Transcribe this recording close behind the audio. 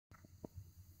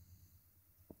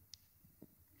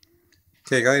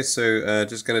Okay guys, so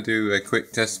just going to do a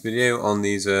quick test video on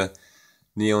these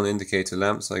neon indicator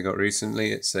lamps I got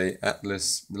recently. It's a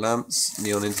Atlas lamps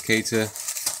neon indicator.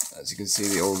 As you can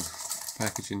see, the old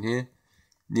packaging here.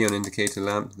 Neon indicator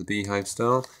lamp, the Beehive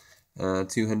style.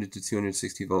 200 to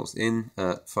 260 volts in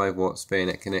at 5 watts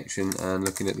bayonet connection, and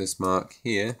looking at this mark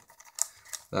here,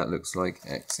 that looks like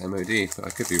XMOD, but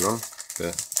I could be wrong.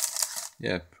 But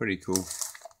yeah, pretty cool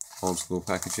old school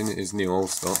packaging. It is new old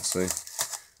stock, so.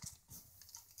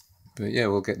 But yeah,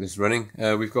 we'll get this running.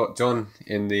 We've got John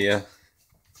in the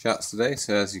chats today,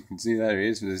 so as you can see, there he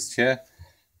is with his chair,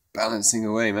 balancing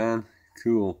away, man.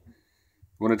 Cool.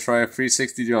 Want to try a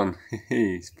 360, John?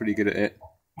 He's pretty good at it.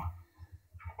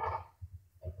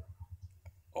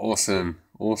 Awesome,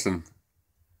 awesome.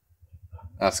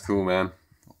 That's cool, man.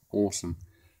 Awesome.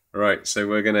 Alright, so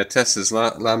we're going to test this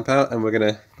lamp out, and we're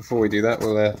going to, before we do that,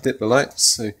 we'll dip the lights.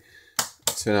 So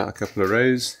turn out a couple of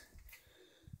rows.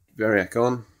 Variac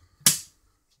on.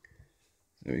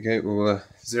 There we go, we'll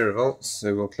 0 volts,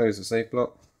 so we'll close the safe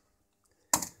block.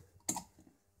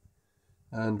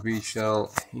 And we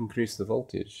shall increase the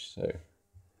voltage. So there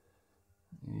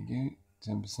you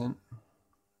go, 10%,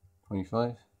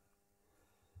 25,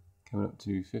 coming up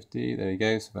to 50, there you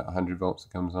go, so about 100 volts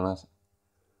it comes on at.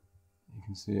 You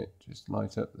can see it just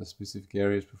light up the specific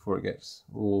areas before it gets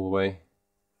all the way.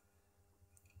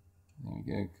 There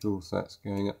we go, cool, so that's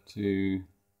going up to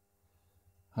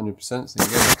 100%, so there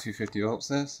you go, 250 volts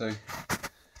there. So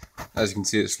as you can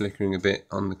see, it's flickering a bit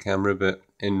on the camera, but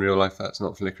in real life that's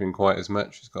not flickering quite as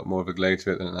much. It's got more of a glow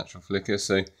to it than a natural flicker,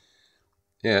 so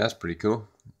yeah, that's pretty cool.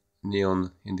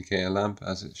 Neon indicator lamp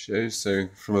as it shows, so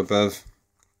from above,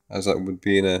 as that would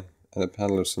be in a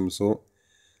panel of some sort,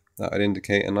 that would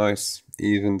indicate a nice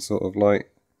even sort of light,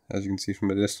 as you can see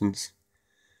from a distance.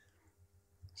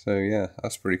 So yeah,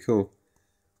 that's pretty cool.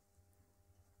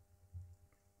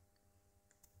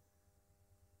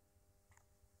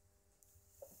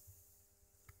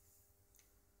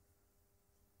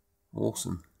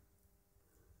 Awesome.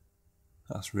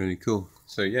 That's really cool.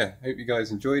 So yeah, hope you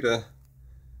guys enjoyed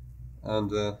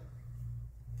and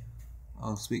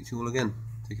I'll speak to you all again.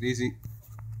 Take it easy.